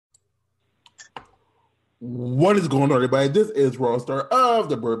What is going on, everybody? This is Raw Star of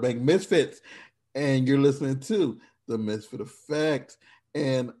the Burbank Misfits, and you're listening to the Misfit Effect.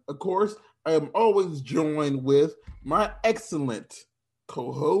 And of course, I am always joined with my excellent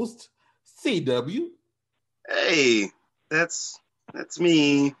co-host, CW. Hey, that's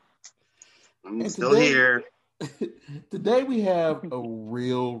me. I'm And still here. today we have a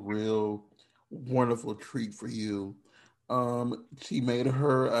real wonderful treat for you. She made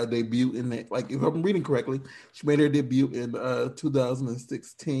her debut in the, like, if I'm reading correctly, she made her debut in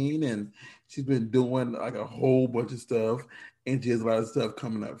 2016, and she's been doing like a whole bunch of stuff, and she has a lot of stuff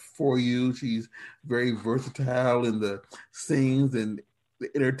coming up for you. She's very versatile in the scenes and the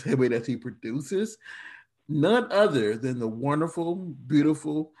entertainment that she produces. None other than the wonderful,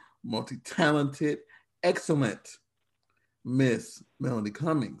 beautiful, multi-talented, excellent Miss Melody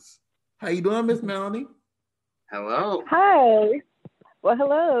Cummings. How you doing, Miss Melody? Hello. Hi. Well,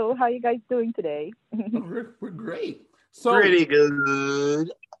 hello. How are you guys doing today? We're great. Pretty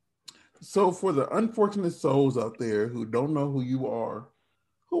good. So for the unfortunate souls out there who don't know who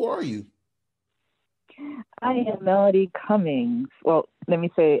are you? I am Melody Cummings. Well, let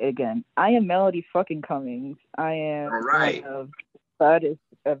me say it again. I am Melody fucking Cummings. I am one of the saddest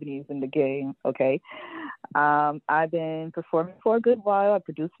Ebony's in the game, okay? I've been performing for a good while. I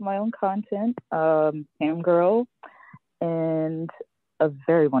produce my own content, cam girl, and a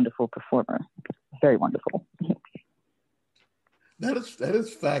very wonderful performer. Very wonderful. That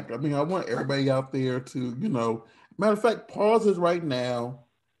is fact. I mean, I want everybody out there to, matter of fact, pause this right now.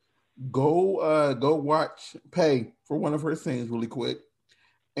 Go watch Pay for one of her scenes really quick,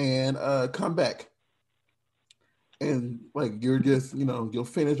 and come back. And like you're just, you'll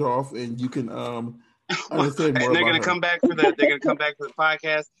finish off, and you can understand more. And they're about gonna her. come back for the. They're gonna come back for the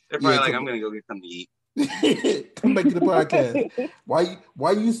podcast. They're probably like, I'm gonna go get something to eat. Come back to the podcast.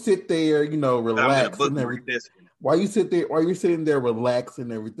 Why you sit there, relax and everything. Why you sit there? While you're sitting there, relax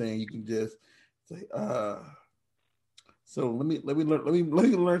and everything. You can just say, So let me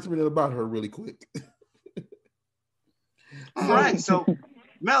learn something about her really quick. All right. So,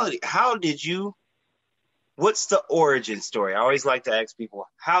 Melody, what's the origin story? I always like to ask people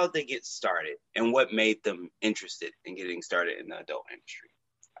how did they get started and what made them interested in getting started in the adult industry.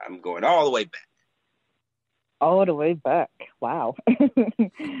 I'm going all the way back. All the way back. Wow.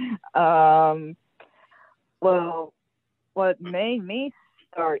 Well, what made me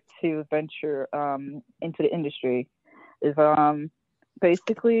start to venture into the industry is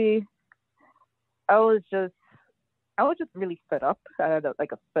basically I was just really fed up. I had a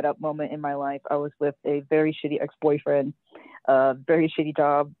fed up moment in my life. I was with a very shitty ex-boyfriend, very shitty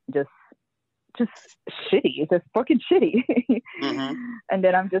job, just shitty, just fucking shitty. Mm-hmm. And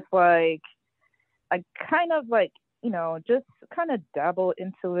then I'm just like, I kind of just kind of dabble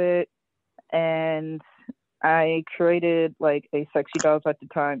into it, and I created like a sexy dolls at the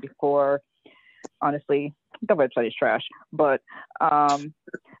time before. Honestly, the website is trash, but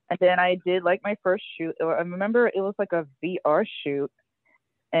and then I did like my first shoot. I remember it was like a VR shoot,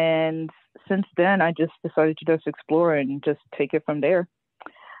 and since then I just decided to just explore and just take it from there.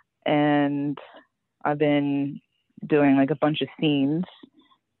 And I've been doing like a bunch of scenes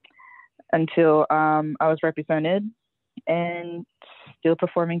until I was represented, and still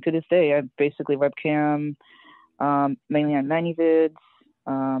performing to this day. I basically webcam, mainly on ManyVids,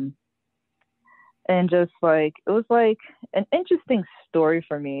 and just like it was like an interesting story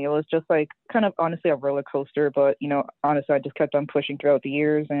for me. It was just like kind of honestly a roller coaster, but honestly I just kept on pushing throughout the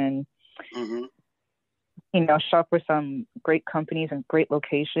years, and shot for some great companies and great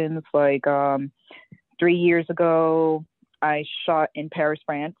locations. Like 3 years ago, I shot in Paris,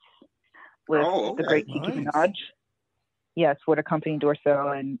 France, with the great Kiki Minaj. Yes, with a company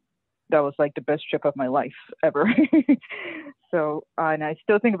Dorsel, and that was like the best trip of my life ever. So, and I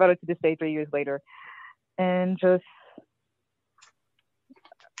still think about it to this day, 3 years later, and just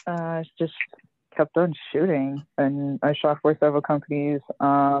kept on shooting, and I shot for several companies.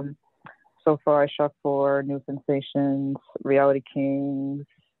 So far, I shot for New Sensations, Reality Kings,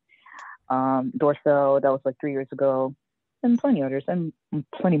 Dorsel. That was like 3 years ago, and plenty others, and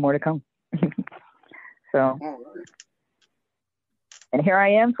plenty more to come. So, and here I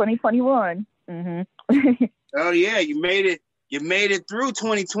am, 2021. Mm-hmm. Oh yeah, you made it. You made it through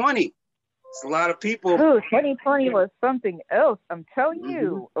 2020. It's a lot of people. Ooh, 2020 was something else. I'm telling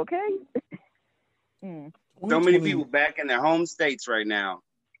you. Okay. So many people back in their home states right now.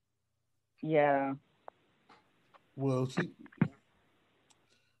 Yeah. Well,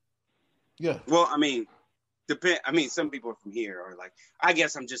 yeah. Well, I mean, some people are from here, or like, I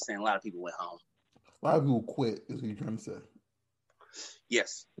guess I'm just saying a lot of people went home. A lot of people quit, is what you're trying to say.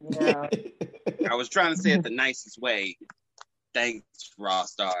 Yes. Yeah. I was trying to say it the nicest way. Thanks, Raw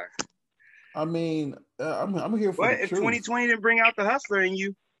Star. I mean, I'm here for But the if truth. 2020 didn't bring out the hustler in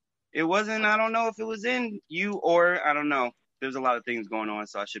you, it wasn't. I don't know if it was in you or I don't know. There's a lot of things going on,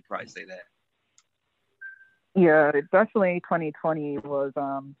 so I should probably say that. Yeah, definitely 2020 was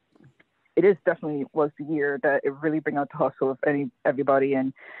it is definitely was the year that it really bring out the hustle of everybody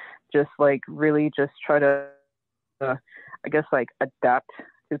and just like really just try to I guess like adapt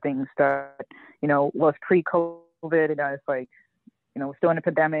to things that, was pre-COVID and now it's like, we're still in a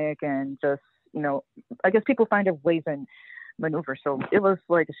pandemic and just, I guess people find their ways and maneuver. So it was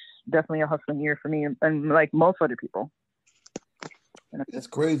like definitely a hustling year for me and like most other people. It's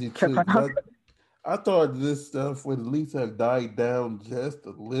crazy Kept too on because I thought this stuff would at least have died down just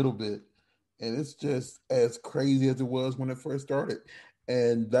a little bit, and it's just as crazy as it was when it first started,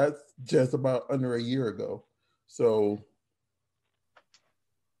 and that's just about under a year ago. So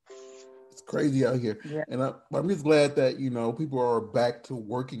it's crazy out here, Yeah. and I'm just glad that people are back to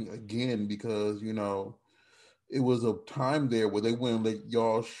working again because it was a time there where they wouldn't let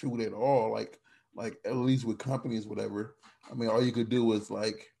y'all shoot at all, like at least with companies, whatever. I mean, all you could do was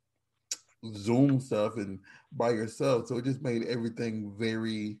like Zoom stuff and by yourself. So it just made everything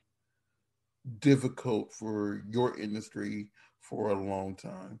very difficult for your industry for a long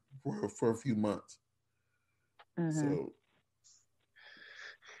time, for a few months. Mm-hmm.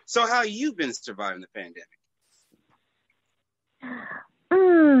 So how you been surviving the pandemic?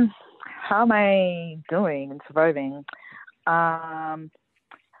 How am I doing and surviving?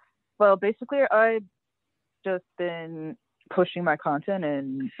 Well, basically, I've just been pushing my content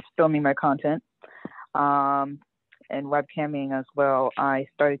and filming my content, and webcamming as well. I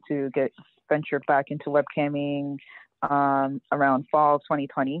started to venture back into webcamming around fall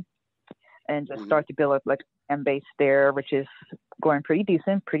 2020, and just start to build up like a fan base there, which is going pretty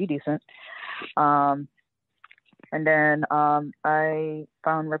decent. And then I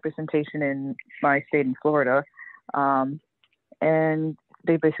found representation in my state in Florida, and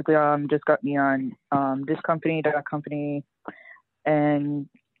they basically just got me on this company, that company, and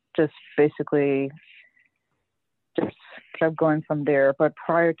just basically just kept going from there. But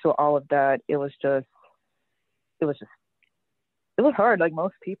prior to all of that, it was hard, like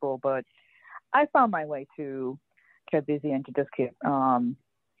most people. But I found my way to get busy and to just keep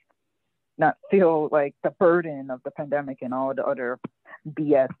not feel like the burden of the pandemic and all the other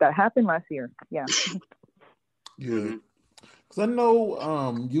BS that happened last year. Yeah. Yeah. Because I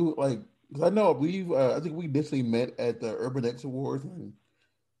know you like, because I know I think we initially met at the Urban X Awards in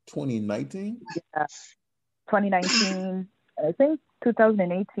 2019. Yeah. 2019, I think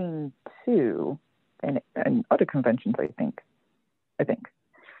 2018 too, and other conventions. I think. I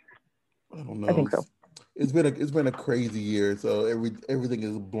don't know. I think so. It's been a crazy year, so everything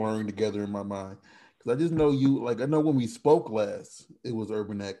is blurring together in my mind. Because I just know you like I know when we spoke last, it was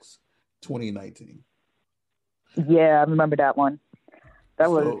Urban X 2019. Yeah, I remember that one. That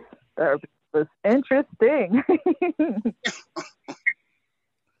was interesting.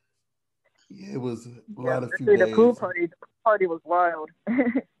 Yeah, it was a lot of few days. The pool party was wild.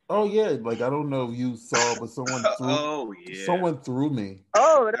 Oh yeah, like I don't know if you saw, but someone threw me.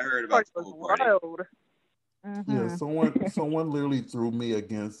 Oh, that I heard about the pool party. Wild. Mm-hmm. Yeah, someone literally threw me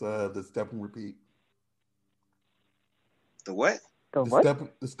against the step and repeat. The what?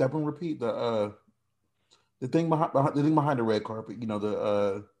 The step and repeat. The thing behind the red carpet.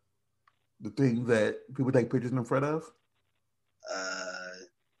 The thing that people take pictures in front of.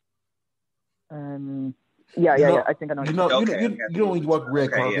 Yeah. I think I know. You know when you walk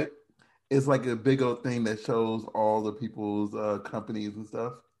red carpet, it's like a big old thing that shows all the people's companies and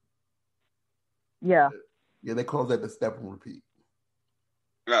stuff. Yeah. Yeah, they call that the step and repeat.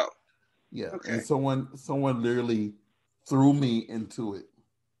 Oh. Yeah, okay. And someone literally threw me into it.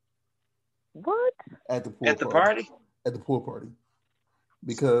 What? At the party? At the pool party.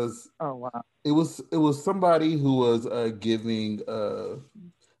 Because wow. It was somebody who was giving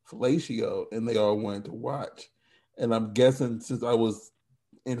fellatio and they all wanted to watch. And I'm guessing since I was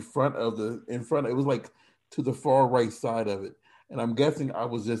in front, it was like to the far right side of it. And I'm guessing I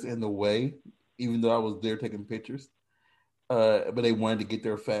was just in the way, even though I was there taking pictures. But they wanted to get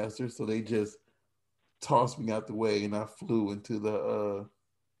there faster, so they just tossed me out the way, and I flew into the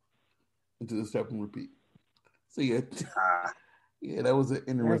step and repeat. So yeah, yeah, that was an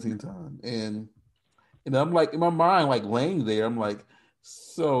interesting time, and I'm like in my mind, like laying there, I'm like,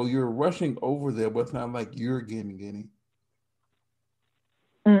 so you're rushing over there, but it's not like you're getting.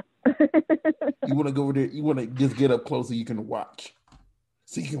 You want to go over there, you want to just get up close so you can watch.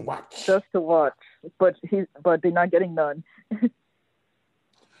 So you can watch. Just to watch, but they're not getting none.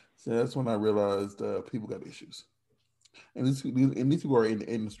 So that's when I realized people got issues, and these people are in the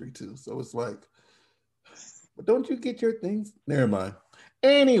industry too. So it's like, but don't you get your things? Never mind.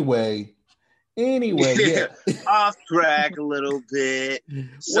 Anyway, yeah. Off track a little bit.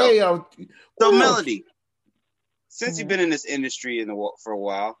 So, Way out. so Way out. Melody, since you've been in this industry for a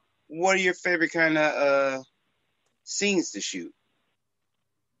while, what are your favorite kind of scenes to shoot?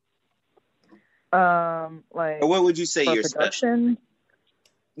 Like Or what would you say for your production.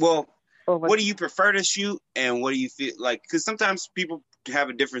 Well, Or what do you prefer to shoot, and what do you feel like? Because sometimes people have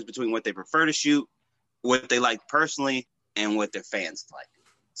a difference between what they prefer to shoot, what they like personally, and what their fans like.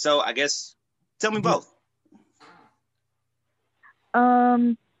 So I guess tell me both.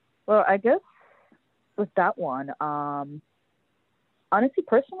 Well, I guess with that one, honestly,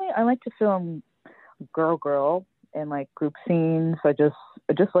 personally, I like to film girl and like group scenes. I just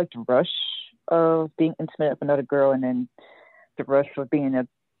like the rush of being intimate with another girl, and then the rush of being in a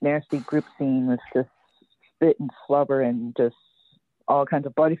nasty group scene with just spit and slobber and just all kinds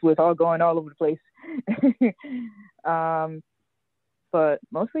of body fluids all going all over the place. But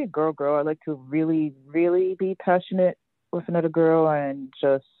mostly girl. I like to really, really be passionate with another girl, and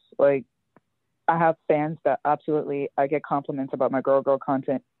just like I have fans that absolutely I get compliments about my girl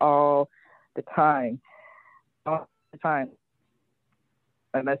content all the time. All the time.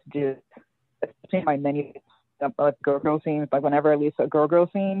 My messages, especially my many girl scenes, like whenever I release a girl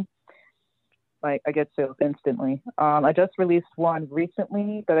scene, like I get sales instantly. I just released one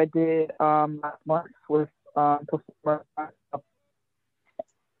recently that I did last month with performer,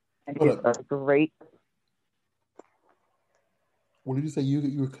 and it's a great. What did you say?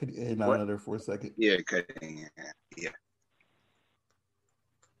 You were cutting in and out of there for a second. Yeah, cutting. Yeah.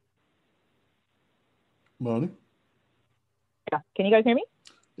 Melanie? Yeah. Can you guys hear me?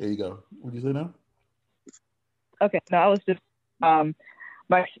 There you go. What did you say now? Okay. No, I was just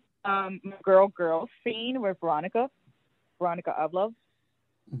my girl scene with Veronica Avlov,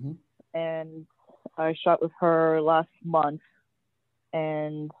 and I shot with her last month,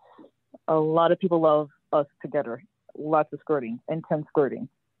 and a lot of people love us together. Lots of skirting, intense skirting.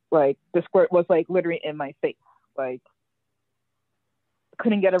 Like the squirt was like literally in my face. Like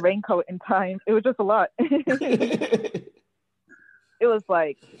couldn't get a raincoat in time. It was just a lot. It was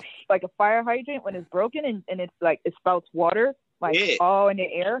like a fire hydrant when it's broken and it's like it spouts water like all in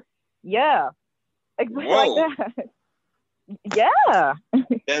the air. Yeah, exactly like that. Yeah,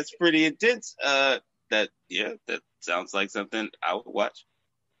 that's pretty intense. That sounds like something I would watch.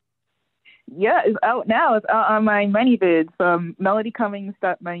 Yeah, it's out now. It's out on my ManyVids,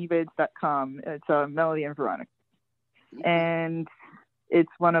 melodycummings.manyvids.com. It's Melody and Veronica. And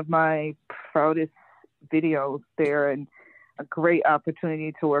it's one of my proudest videos there, and a great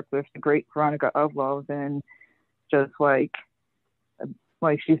opportunity to work with the great Veronica Avlov, and just like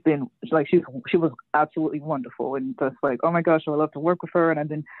she was absolutely wonderful, and just like, oh my gosh, I would love to work with her, and I've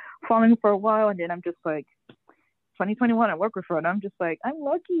been following her for a while, and then I'm just like 2021, I work with her, and I'm just like, I'm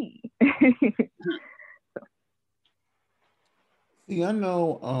lucky. See, I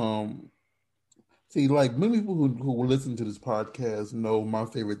know. Like many people who listen to this podcast know my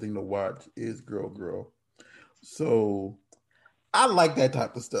favorite thing to watch is girl. So I like that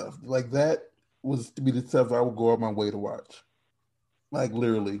type of stuff. Like that was to be the stuff I would go out my way to watch. Like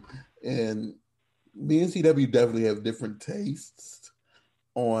literally, and me and CW definitely have different tastes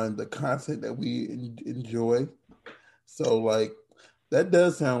on the content that we enjoy. So like that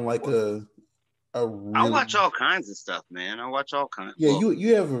does sound like a really. I watch all kinds of stuff, man. I watch all kinds. Yeah,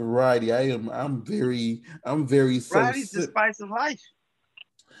 you have a variety. I'm very variety's the spice of life.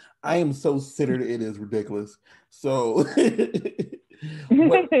 I am so centered it is ridiculous. So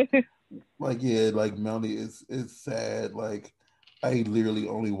like Melanie is sad. Like I literally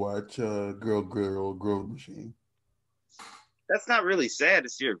only watch Girl Machine. That's not really sad.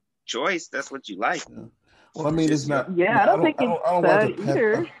 It's your choice. That's what you like. Yeah. Well, I mean, it's not. Yeah, I don't think it's sad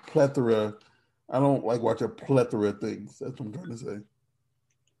either. A plethora. I don't like watch a plethora of things. That's what I'm trying to say.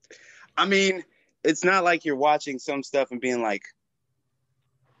 I mean, it's not like you're watching some stuff and being like,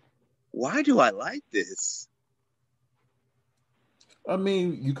 why do I like this? I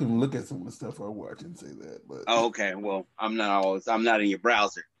mean, you can look at some of the stuff I watch and say that, but okay. Well, I'm not in your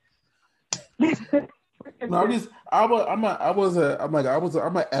browser. No, I'm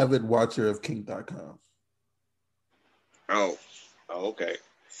an avid watcher of Kink.com. Oh, okay.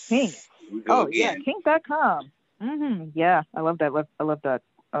 Kink. Oh yeah, Kink.com. Yeah, I love that. I love that.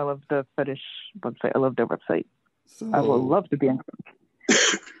 I love the fetish website. I love their website. So, I would love to be in.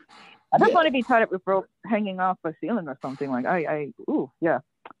 I just want to be tied up with rope hanging off a ceiling or something. Like yeah.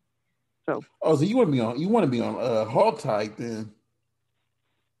 So. Oh, so you want to be on Hog Tight then?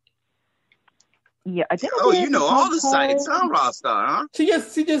 Yeah, I think I Oh, did you know all hog the sites, tie. huh, Rostar, huh? She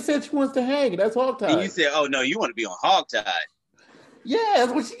just said she wants to hang. That's hog And you tied. said, oh no, you want to be on Hogtied. Yeah,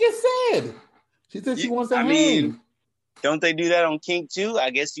 that's what she just said. She said she wants to I mean, hang. don't they do that on Kink too? I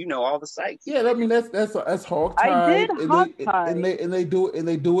guess you know all the sites. Yeah, I mean that's hog I did tied, and hog they and tie. they and they do it and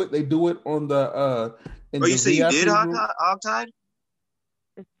they do it on the in Oh, the you say you did VIP room. Hogtied?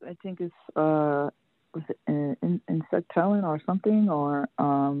 I think it's was it insect talent or something or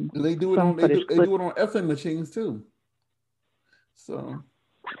And they do it some on fetish they clip. do it on effing machines too. So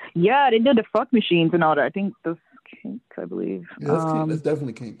Yeah, they did the fuck machines and all that. I think those kink, I believe. yeah, that's kink. That's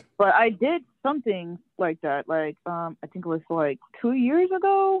definitely kink. But I did something like that. Like I think it was like 2 years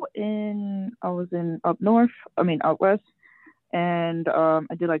ago. I was in up north. I mean out west, and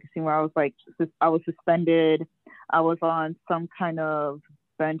I did like a scene where I was like I was suspended. I was on some kind of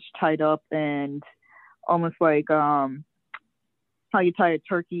bench tied up and almost like how you tie a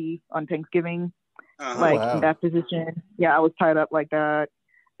turkey on Thanksgiving, Oh Uh-huh. like in wow. that position. Yeah, I was tied up like that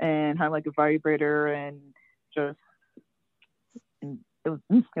and had like a vibrator and just it was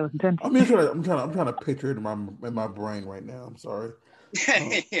intense. I mean, I'm trying to picture it in my brain right now. I'm sorry.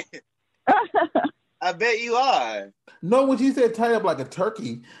 I bet you are. No, when she said tie up like a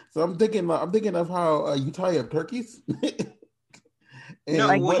turkey, so I'm thinking of how you tie up turkeys, No,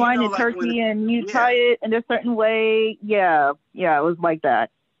 Like and well, you what twine know, a like when, turkey and you yeah. tie it in a certain way. Yeah, yeah, it was like that.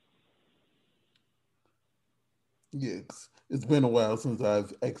 yeah, it's been a while since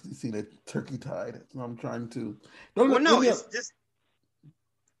I've actually seen a turkey tied. So I'm trying to don't Well, let no, me it's just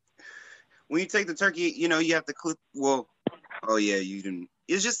when you take the turkey, you know, you have to clip. Well, oh yeah, you didn't.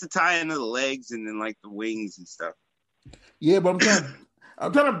 It's just the tie into the legs and then like the wings and stuff. yeah, but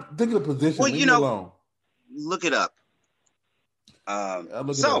I'm trying to think of the Well, position. Leave you me know, alone. look it up. I'll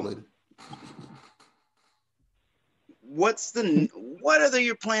look it up So later. what are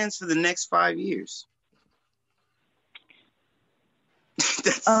your plans for the next 5 years?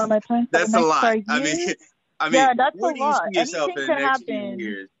 that's My plan for the that's a next lot. 5 years. I mean, Yeah, that's a where do you see lot. yourself Anything in the can next few happen.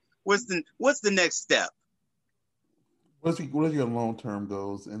 years? What's the next step? What are your long term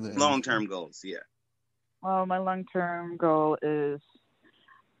goals in the Long industry? term goals, yeah. Well, my long term goal is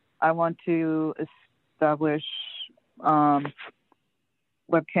I want to establish um,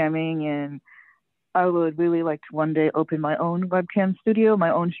 webcamming, and I would really like to one day open my own webcam studio, my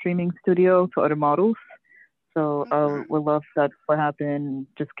own streaming studio to other models. So I Okay. would love that to happen.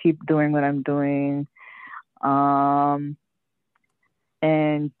 Just keep doing what I'm doing, um,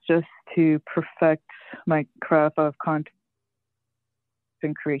 and just to perfect my craft of content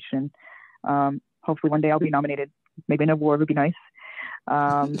creation. Hopefully, one day I'll be nominated. Maybe an award would be nice.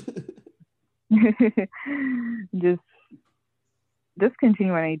 Um, just just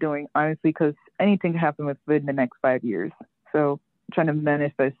continue what I'm doing, honestly, because anything can happen within the next 5 years. So I'm trying to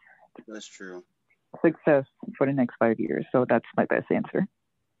manifest That's true. success for the next 5 years. So that's my best answer.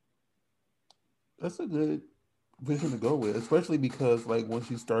 That's a good vision to go with, especially because like once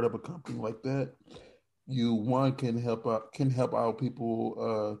you start up a company like that, you one can help out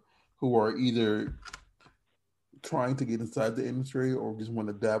people who are either trying to get inside the industry or just want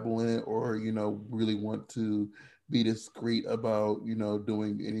to dabble in it or really want to be discreet about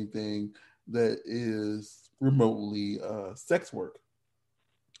doing anything that is remotely sex work.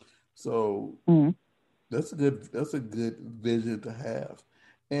 So Mm-hmm. that's a good vision to have.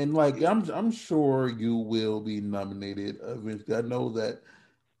 And like I'm sure you will be nominated eventually. I know that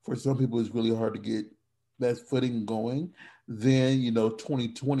for some people it's really hard to get that footing going. Then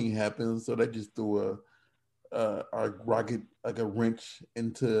 2020 happens, so that just threw a rocket like a wrench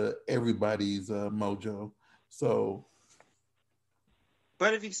into everybody's mojo. So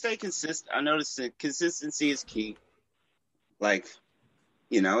But if you stay consistent, I noticed that consistency is key. Like,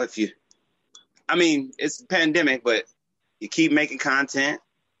 if you, I mean, it's a pandemic, but you keep making content,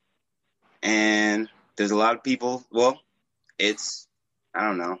 and there's a lot of people. Well, it's, I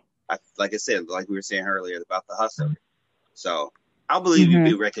don't know. Like I said, like we were saying earlier about the hustle. So I believe you'd Mm-hmm.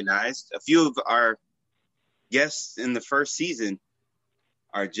 be recognized. A few of our guests in the first season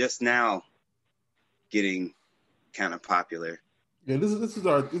are just now getting kind of popular. yeah, this is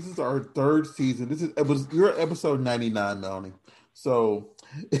our third season. You're episode 99, Melanie. So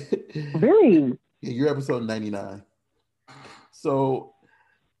Really? yeah, you're episode 99. So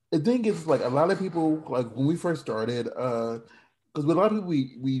the thing is, like a lot of people, like when we first started, because a lot of people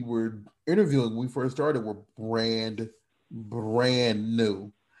we were interviewing when we first started were brand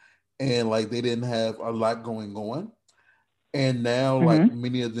new, and like they didn't have a lot going on, and now like Mm-hmm.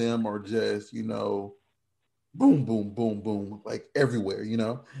 many of them are just boom, boom, boom, boom, like everywhere.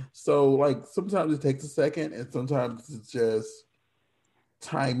 So like sometimes it takes a second, and sometimes it's just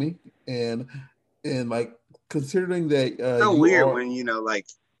timing, and And like considering that So you weird are, when like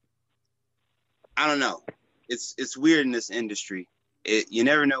I don't know. It's weird in this industry. You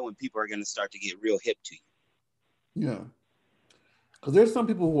never know when people are going to start to get real hip to you. yeah, because there's some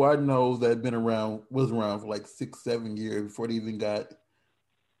people who I know that have been around, was around for like 6, 7 years before they even got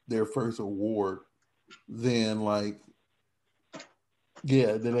their first award. Then like,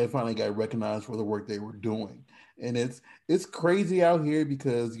 yeah, then they finally got recognized for the work they were doing. And it's crazy out here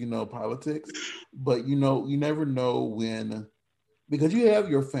because politics, but you never know when, because you have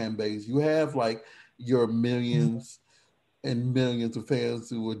your fan base, you have like your millions and millions of fans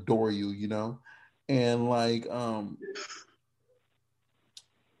who adore you, and like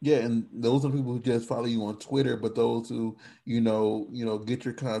yeah, and those are people who just follow you on Twitter, but those who get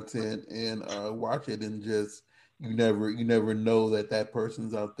your content and watch it, and just you never know that that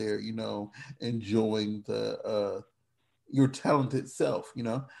person's out there, enjoying the your talented self.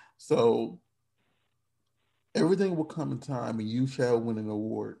 So everything will come in time, and you shall win an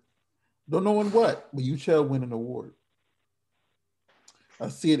award. Don't know in what, but you shall win an award. I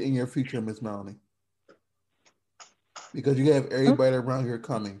see it in your future, Miss Melanie, because you have everybody around here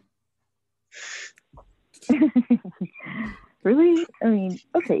coming. Really? I mean,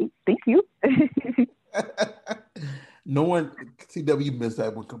 okay, thank you. No one, CW missed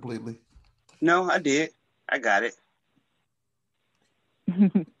that one completely. No, I did. I got it.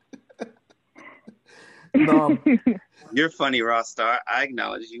 No, You're funny, Raw Star. I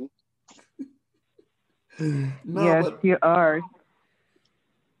acknowledge you. no, Yes, but you are.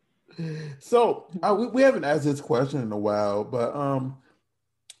 so we haven't asked this question in a while, but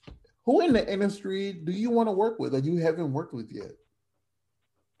who in the industry do you want to work with that you haven't worked with yet?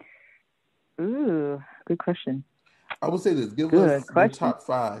 Ooh, good question. I would say this: give Good us your question. top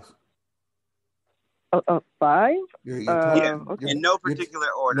five. Oh, five? Your top Yeah, your, Okay. in no your particular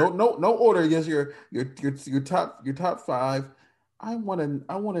no order. no order. Just your top five. I want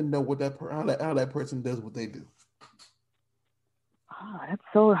to know what how that person does what they do. Oh, that's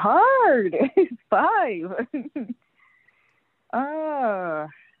so hard. It's five. Oh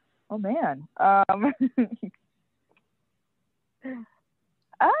man. I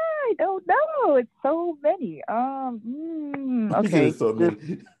don't know. It's so many. Okay. There's so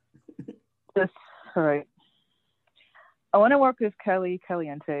many. Just all right. I want to work with Kelly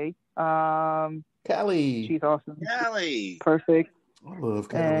Caliente. Callie. She's awesome. Callie. Perfect. I love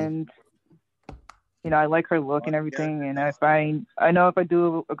Callie. And I like her look and everything. And I know if I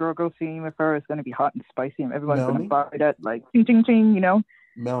do a girl scene with her, it's gonna be hot and spicy, and everyone's gonna Melanie. buy that like ching ching ching.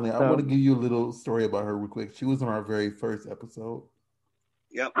 Melanie, I want to So give you a little story about her real quick. She was on our very first episode.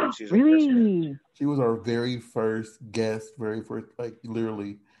 Yep, she's our first guest. really, She was our very first guest, very first, like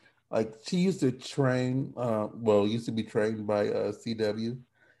literally, like she used to train. Used to be trained by CW,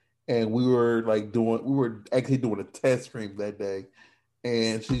 and we were actually doing a test stream that day,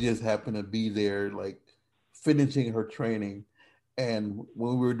 and she just happened to be there, like finishing her training. And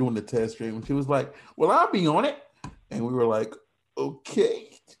when we were doing the test stream, she was like, "Well, I'll be on it," and we were like, "Okay,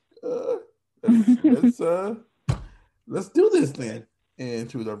 uh, let's let's do this then."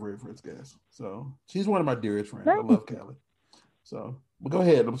 And she was our very first guest. So she's one of my dearest friends. I nice. love Callie. So, but go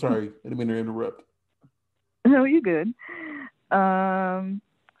ahead. I'm sorry. I didn't mean to interrupt. No, you're good. Number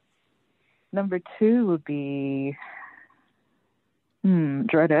two would be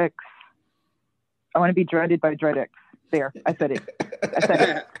Dread X. I want to be dreaded by Dread X. There, I said it. I said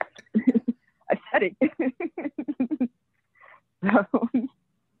it. I said it. So,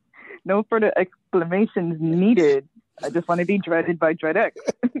 no further explanations needed. I just want to be dreaded by Dread X.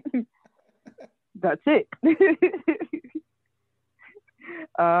 That's it.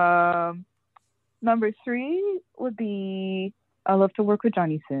 Number three would be I love to work with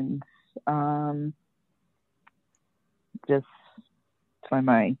Johnny Sins. Just it's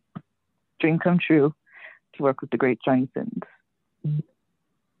my dream come true to work with the great Johnny Sins.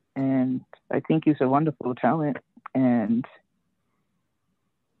 And I think he's a wonderful talent. And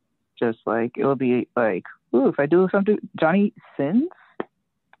just like it'll be like, ooh, if I do something Johnny Sins,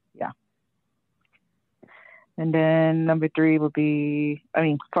 yeah. And then number three would be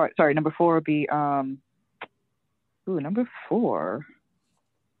number four would be number four.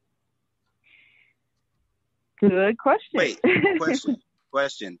 Good question. Wait,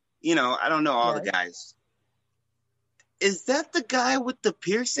 question. I don't know all the guys. Is that the guy with the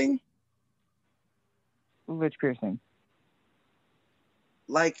piercing? Which piercing?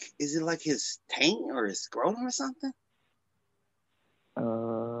 Like, is it like his taint or his scrotum or something?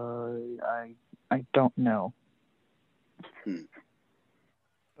 I don't know.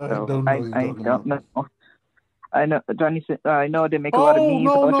 I don't know what you're talking about. Know. I know Johnny. I know they make a lot of Oh memes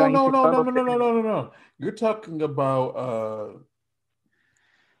no about no Johnny no no no Chicago no no no Fitness. no no no! You're talking about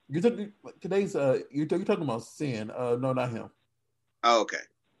you're talking today's you're talking about Sin. No, not him. Oh, okay.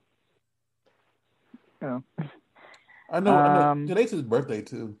 Oh. I know. Um, Today's his birthday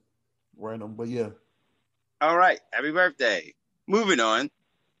too. Random, but yeah. All right. Happy birthday. Moving on.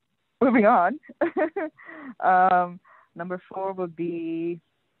 moving on. um, number four would be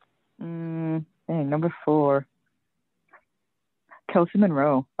number four. Kelsey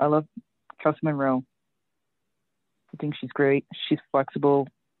Monroe. I love Kelsey Monroe. I think she's great. She's flexible.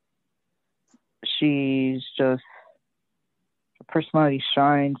 She's just her personality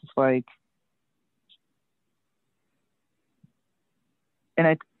shines. It's like, and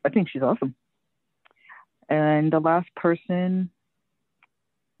I think she's awesome. And the last person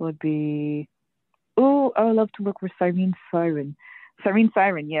would be, oh, I would love to work with Cyrene Siren. Cyrene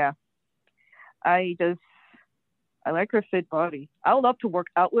Siren, yeah. I just, I like her fit body. I would love to work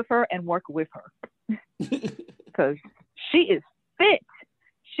out with her and work with her because she is fit.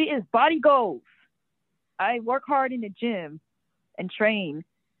 She is body goals. I work hard in the gym and train.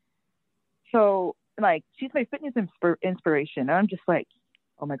 So, like, she's my fitness inspiration. And I'm just like,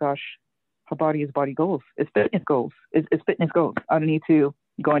 oh my gosh, her body is body goals. It's fitness goals. It's fitness goals. I don't need to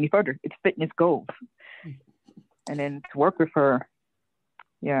go any further. It's fitness goals. And then to work with her,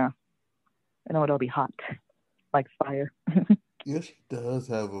 yeah, I know it'll be hot, like fire. Yeah, she does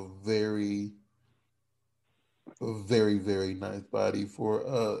have a very nice body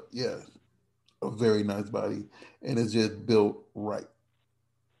for yeah, a very nice body, and it's just built right.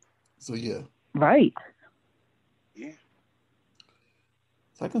 So yeah, Right. Yeah.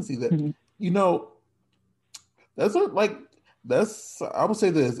 so I can see that. You know, that's not like that's. I would say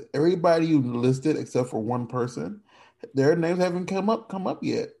this: everybody you listed except for one person, their names haven't come up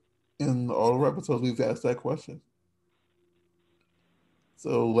yet in all the episodes we've asked that question.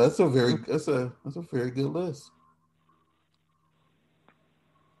 So that's a very good list.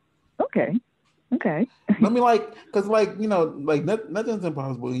 Okay. Okay. Let me cause nothing's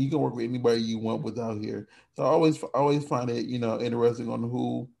impossible. You can work with anybody you want without here. So I always find it interesting on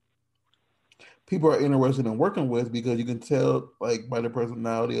who people are interested in working with because you can tell like by the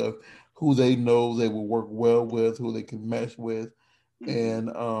personality of who they know they will work well with, who they can mesh with, Hmm. and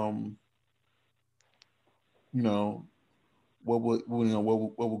you know what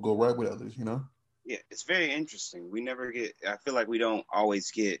will go right with others. Yeah. It's very interesting. We never get. I feel like we don't always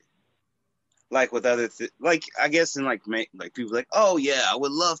get like with other like I guess in like people like, oh yeah, I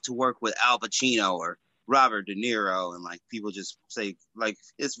would love to work with Al Pacino or Robert De Niro, and like people just say like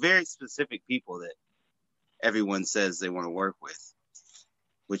it's very specific people that everyone says they want to work with,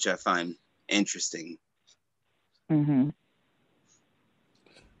 which I find interesting. hmm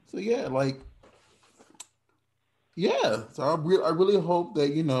So yeah, so I really hope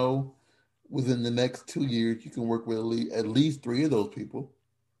that within the next 2 years you can work with at least three of those people.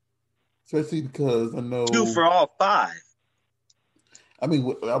 Especially because I Two know, for all five. I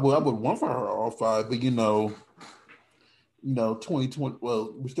mean, I would want for her all five, but 2020.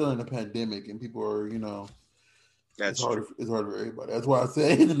 Well, we're still in a pandemic, and people are, it's That's harder. true. It's harder for everybody. That's why I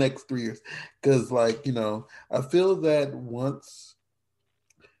say in the next 3 years, because I feel that once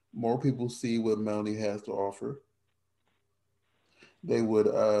more people see what Melanie has to offer, they would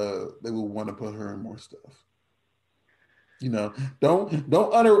want to put her in more stuff. You know, don't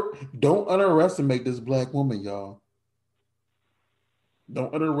underestimate this black woman, y'all.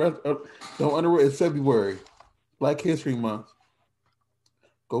 Don't underestimate. It's February, Black History Month.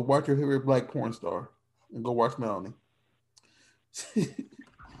 Go watch your favorite black porn star, and go watch Melanie.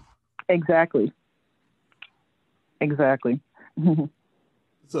 Exactly. Exactly.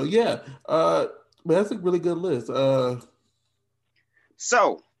 So yeah, but that's a really good list.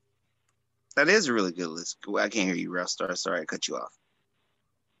 So that is a really good list. I can't hear you, Star. Sorry, I cut you off.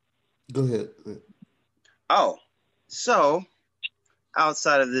 Go ahead. Oh, so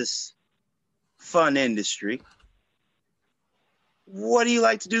outside of this fun industry, what do you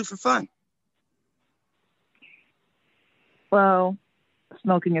like to do for fun? Well,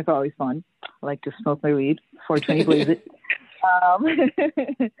 smoking is always fun. I like to smoke my weed. 420 blaze it. Um,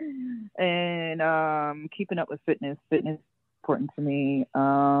 and keeping up with fitness. Fitness is important to me.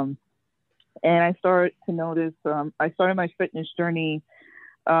 And I started to notice. I started my fitness journey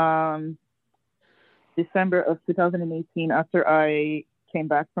um, December of 2018 after I came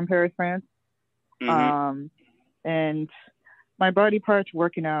back from Paris, France. Mm-hmm. And my body prior to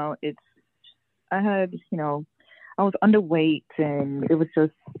working out, I had I was underweight and it was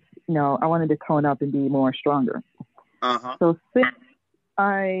just I wanted to tone up and be more stronger. Uh-huh. So since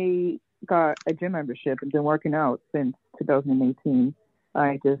I got a gym membership and been working out since 2018.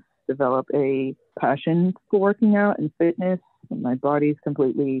 I just developed a passion for working out and fitness. And my body's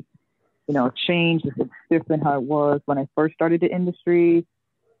completely, changed. It's different how it was when I first started the industry.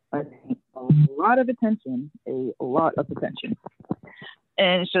 I think a lot of attention, and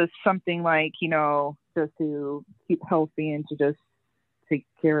it's just something like, just to keep healthy and to just take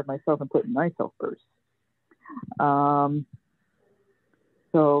care of myself and put myself first.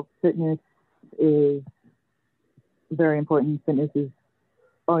 So fitness is very important. Fitness is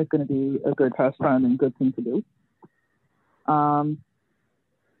always going to be a good pastime and good thing to do.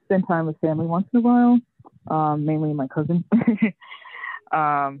 Spend time with family once in a while, mainly my cousin.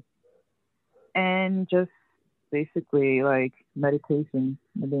 And just basically like meditation.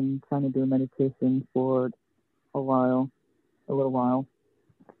 I've been trying to do meditation for a little while,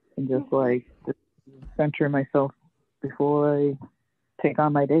 and just center myself before I take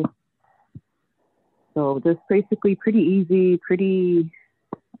on my day. So just basically pretty easy,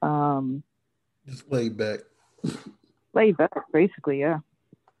 just laid back. Laid back, basically, yeah.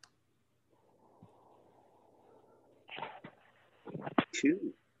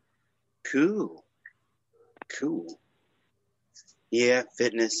 Cool. Yeah,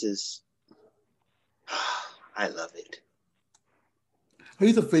 fitness is. I love it.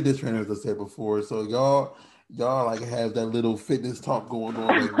 He's a fitness trainer, as I said before. So y'all like have that little fitness talk going on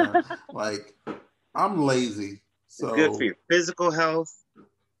right now. Like, I'm lazy. So it's good for your physical health,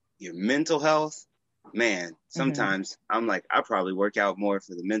 your mental health. Man, sometimes I'm like, I probably work out more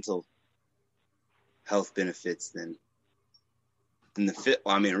for the mental health benefits than the fit.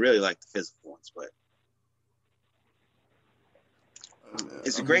 Well, I mean, I really like the physical ones, but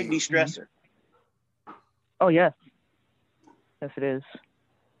it's a great de-stressor. Oh yes, yes it is.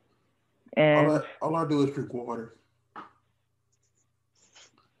 And all I do is drink water.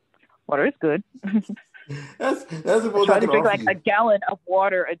 Water is good. that's the most I try to drink like a gallon of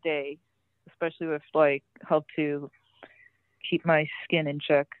water a day, especially with help to keep my skin in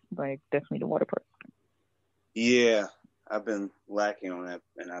check. Like definitely the water part. Yeah, I've been lacking on that,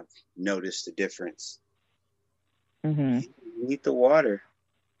 and I've noticed the difference. You need the water.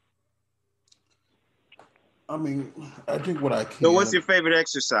 I mean, I drink what I can. So what's your favorite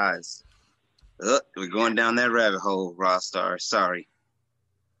exercise? We're going down that rabbit hole, Rostar. Sorry.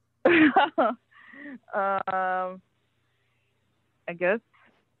 I guess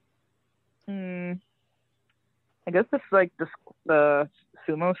it's like the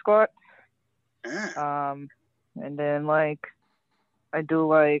sumo squat. And then I do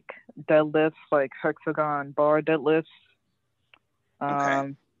deadlifts, like hexagon bar deadlifts.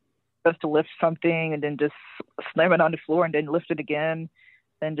 Okay. Just to lift something and then just slam it on the floor and then lift it again,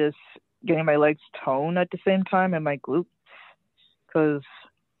 and just getting my legs toned at the same time and my glutes, because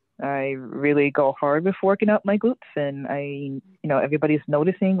I really go hard with working out my glutes, and everybody's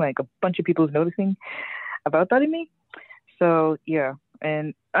noticing, like a bunch of people is noticing about that in me. So yeah,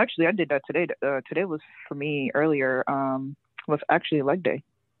 and actually I did that today. Today was for me earlier. Was actually leg day.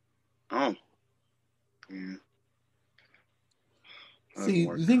 Oh. Yeah. See,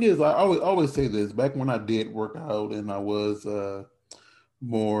 the thing is, I always say this. Back when I did work out and I was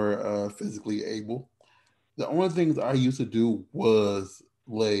more physically able, the only things I used to do was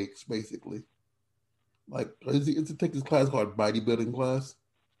legs, basically. Like, I used to take this class called bodybuilding class,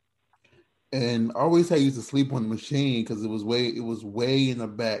 and I always had used to sleep on the machine because it was way in the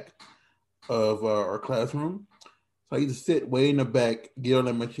back of our classroom. So I used to sit way in the back, get on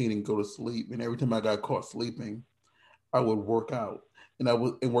the machine, and go to sleep. And every time I got caught sleeping, I would work out. And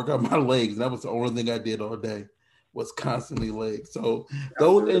work out my legs. And that was the only thing I did all day, was constantly legs. So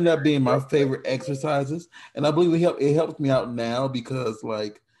those ended up being my favorite exercises. And I believe it helps me out now because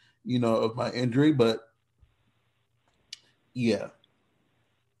of my injury. But yeah.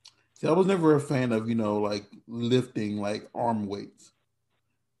 See, I was never a fan of, lifting like arm weights.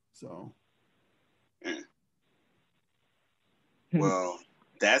 So well,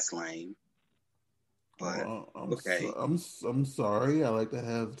 that's lame. But okay. I'm sorry. I like to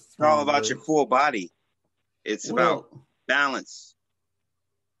have. It's all about your full body. It's about balance.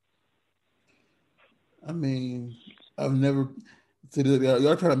 I mean, I've never. See,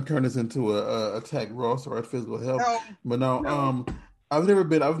 y'all trying to turn this into a attack Ross or physical health, but no. I've never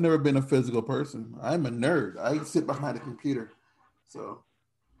been a physical person. I'm a nerd. I sit behind a computer, so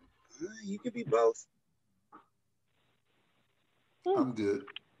you could be both. I'm good.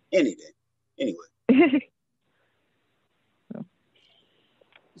 Any day. Anyway.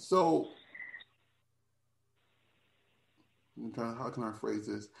 So, how can I phrase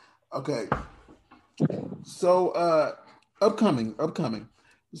this? Okay. So, upcoming.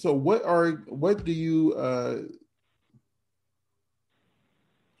 So what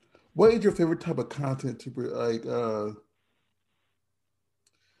is your favorite type of content to like?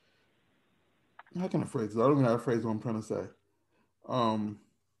 How can I phrase it? I don't even know how to phrase what I'm trying to say. Um,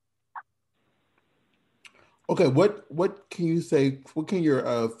 okay, what can you say? What can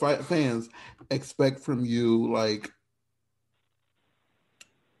your fans expect from you? Like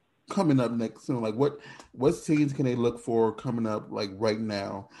coming up next soon? Like what scenes can they look for coming up like right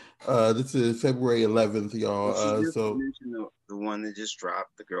now? This is February 11th, Well, y'all. she just So mentioned the one that just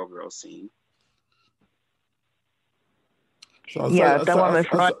dropped, the girl scene. so I Yeah, saw, I that one saw, with I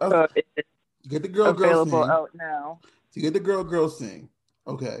saw, I saw, Veronica is get the girl available scene. out now. To get the girl scene.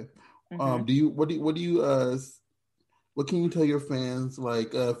 Okay. Hmm. Do you what do you what can you tell your fans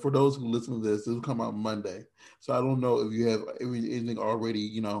like for those who listen to this will come out Monday. So I don't know if you have anything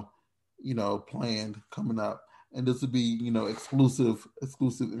already, planned coming up. And this would be, exclusive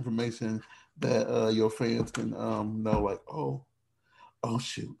information that your fans can know like, oh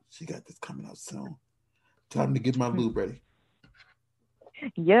shoot, she got this coming out soon. Time to get my lube ready.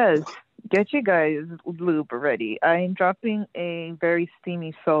 Yes, get you guys lube ready. I'm dropping a very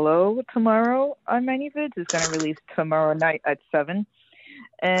steamy solo tomorrow on ManyVids. It's going to release tomorrow night at 7.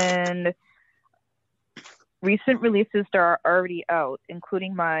 And recent releases that are already out,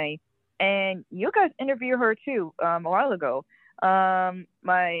 including and you guys interviewed her too a while ago.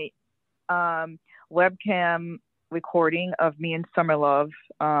 My um, webcam recording of me and Summer Love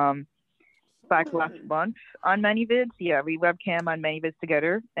back last month on ManyVids. Yeah, we webcam on ManyVids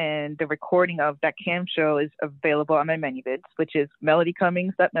together, and the recording of that cam show is available on my ManyVids, which is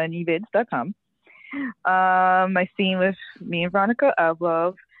melodycummings.manyvids.com. My scene with me and Veronica of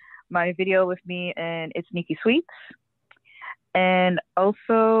Love, my video with me and It's Nikki Sweets, and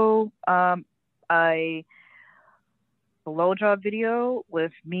also a blowjob video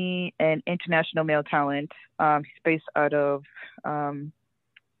with me and international male talent. He's based out of I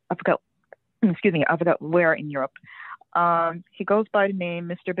forgot. Excuse me, I forgot where in Europe. He goes by the name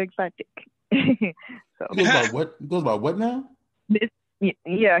Mr. Big Fat Dick. So, He goes by what? He goes by what now?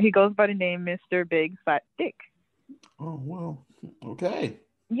 yeah, he goes by the name Mr. Big Fat Dick. Oh well, okay.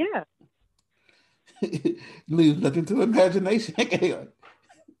 Yeah. Leaves nothing to imagination.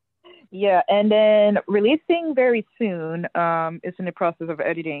 Yeah, and then releasing very soon, it's in the process of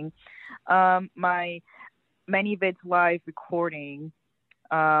editing, my ManyVids live recording,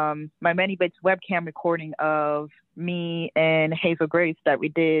 my ManyVids webcam recording of me and Hazel Grace that we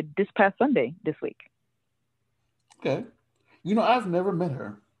did this past Sunday this week. Okay. I've never met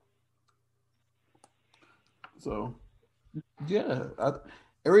her. So yeah,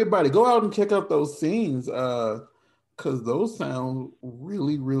 everybody go out and check out those scenes, because those sound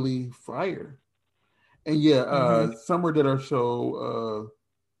really, really fire. And yeah, Hmm. Summer did our show.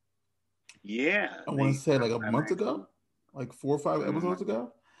 Yeah, I want they to say like a I'm month actually ago, like 4 or 5 episodes mm,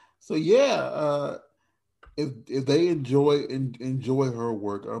 ago. So yeah, if they enjoy her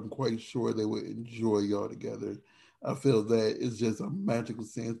work, I'm quite sure they would enjoy y'all together. I feel that it's just a magical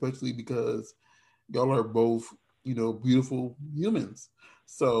scene, especially because y'all are both, beautiful humans.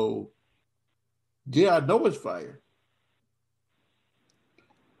 So yeah, I know it's fire.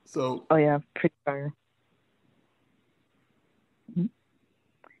 So Oh yeah, pretty fire. Mhm.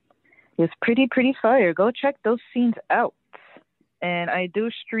 It's pretty fire. Go check those scenes out. And I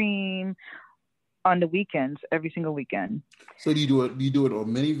do stream on the weekends, every single weekend. so do you do it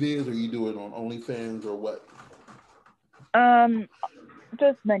on many vids or you do it on OnlyFans or what? Um,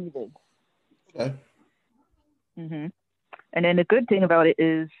 just many vids. Okay. Hmm. And then the good thing about it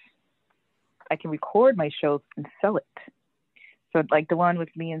is I can record my shows and sell it. So like the one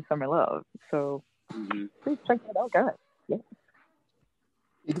with me and Summer Love. So mm-hmm. please check that out, guys. Yeah.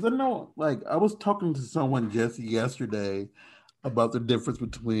 Because I know, like, I was talking to someone just yesterday about the difference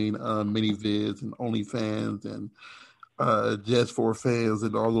between mini vids and OnlyFans and just for fans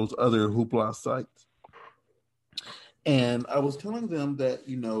and all those other hoopla sites. And I was telling them that,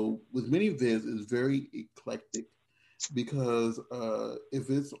 with mini vids, it's very eclectic because if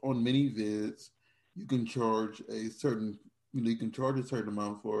it's on mini vids, you can charge a certain, you can charge a certain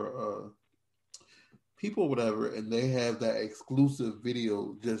amount for people, whatever, and they have that exclusive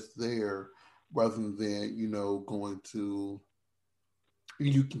video just there rather than, going to,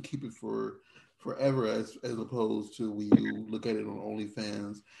 you can keep it for forever as opposed to when you look at it on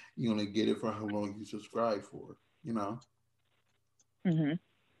OnlyFans, you only get it for how long you subscribe for, you know? Hmm.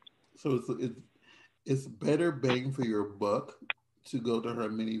 So it's better bang for your buck to go to her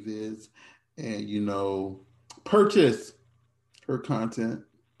mini vids and, purchase her content.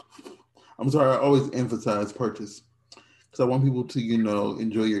 I'm sorry, I always emphasize purchase So I want people to,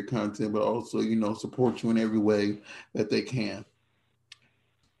 enjoy your content, but also, support you in every way that they can.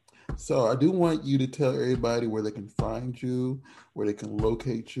 So I do want you to tell everybody where they can find you, where they can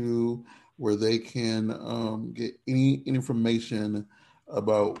locate you, where they can get any information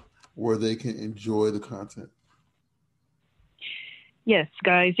about where they can enjoy the content. Yes,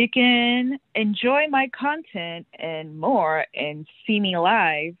 guys, you can enjoy my content and more and see me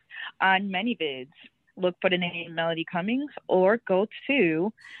live on ManyVids. Look for the name Melody Cummings or go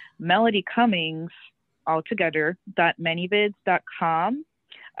to Melody Cummings altogether .manyvids.com.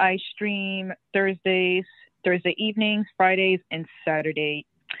 I stream Thursday evenings, Fridays and Saturday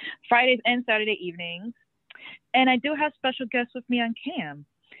evenings. And I do have special guests with me on cam,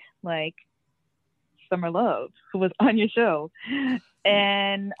 like Summer Love, who was on your show.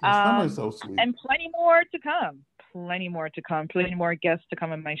 And Summer's so sweet. And plenty more to come. Plenty more to come. Plenty more guests to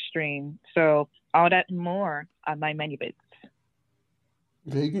come on my stream. So all that and more on my ManyVids.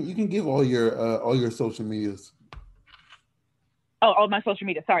 Okay, you can give all your social medias. Oh, all my social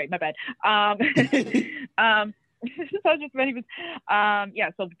media. Sorry, my bad. So just ManyVids.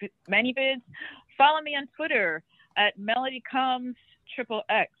 So ManyVids. Follow me on Twitter at Melody Comes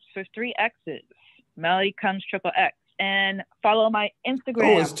XXX with 3 X's. Melody Comes XXX. And follow my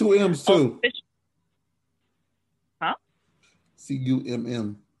Instagram. Oh, it's 2 M's too. Huh?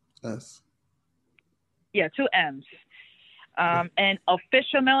 CUMMS. Yeah, 2 M's. And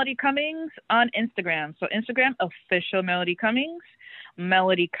official Melody Cummings on Instagram. So Instagram, official Melody Cummings.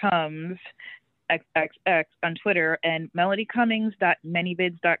 Melody Comes XXX on Twitter, and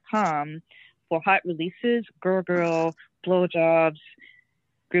melodycummings.manyvids.com for hot releases, girl, blowjobs,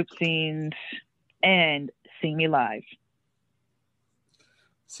 group scenes, and see me live.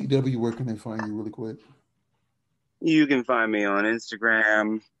 CW, where can they find you really quick? You can find me on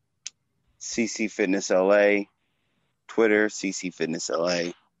Instagram, CC Fitness LA, Twitter, CC Fitness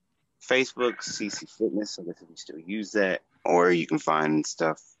LA, Facebook, CC Fitness. I guess if you still use that. Or you can find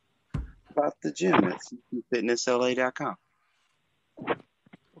stuff about the gym at ccfitnessla.com.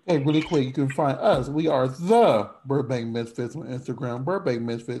 Okay, really quick, you can find us. We are the Burbank Misfits on Instagram, Burbank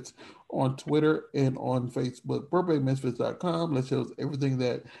Misfits on Twitter, and on Facebook. BurbankMisfits.com. That shows everything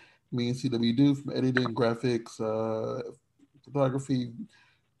that me and CW do, from editing, graphics, photography,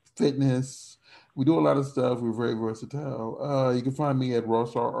 fitness. We do a lot of stuff. We're very versatile. You can find me at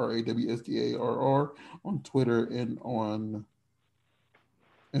Rawstar, RAWSDARR, on Twitter and on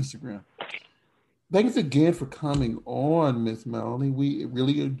Instagram. Thanks again for coming on, Miss Melanie. We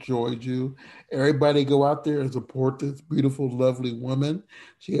really enjoyed you. Everybody go out there and support this beautiful, lovely woman.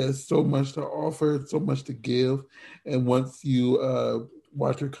 She has so much to offer, so much to give. And once you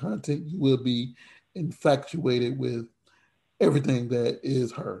watch her content, you will be infatuated with everything that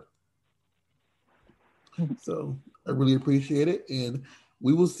is her. So I really appreciate it. And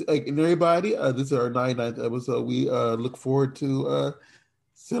we will see, and everybody, this is our 99th episode. We look forward to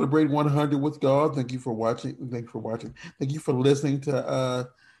celebrate 100 with God. Thank you for watching. Thank you for listening to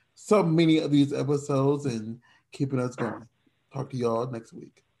so many of these episodes and keeping us going. Talk to y'all next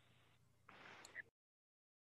week.